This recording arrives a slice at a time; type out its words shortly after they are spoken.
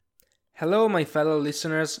Hello, my fellow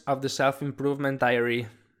listeners of the Self Improvement Diary.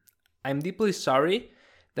 I'm deeply sorry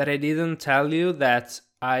that I didn't tell you that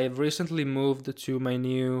I've recently moved to my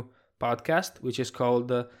new podcast, which is called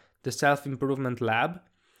The Self Improvement Lab.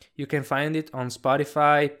 You can find it on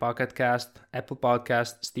Spotify, Pocket Cast, Apple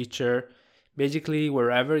Podcast, Stitcher, basically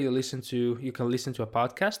wherever you can listen to a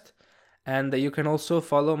podcast. And you can also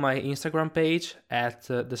follow my Instagram page at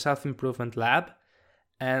The Self Improvement Lab.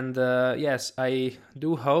 And yes, I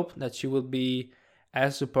do hope that you will be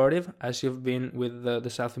as supportive as you've been with the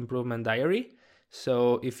Self Improvement Diary.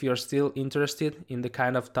 So if you're still interested in the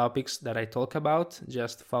kind of topics that I talk about,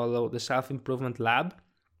 just follow the Self Improvement Lab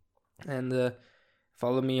and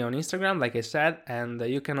follow me on Instagram, like I said. And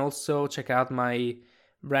you can also check out my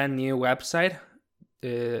brand new website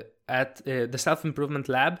at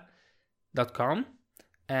theselfimprovementlab.com.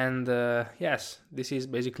 And yes, this is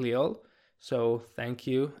basically all. So thank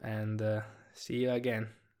you and see you again.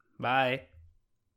 Bye.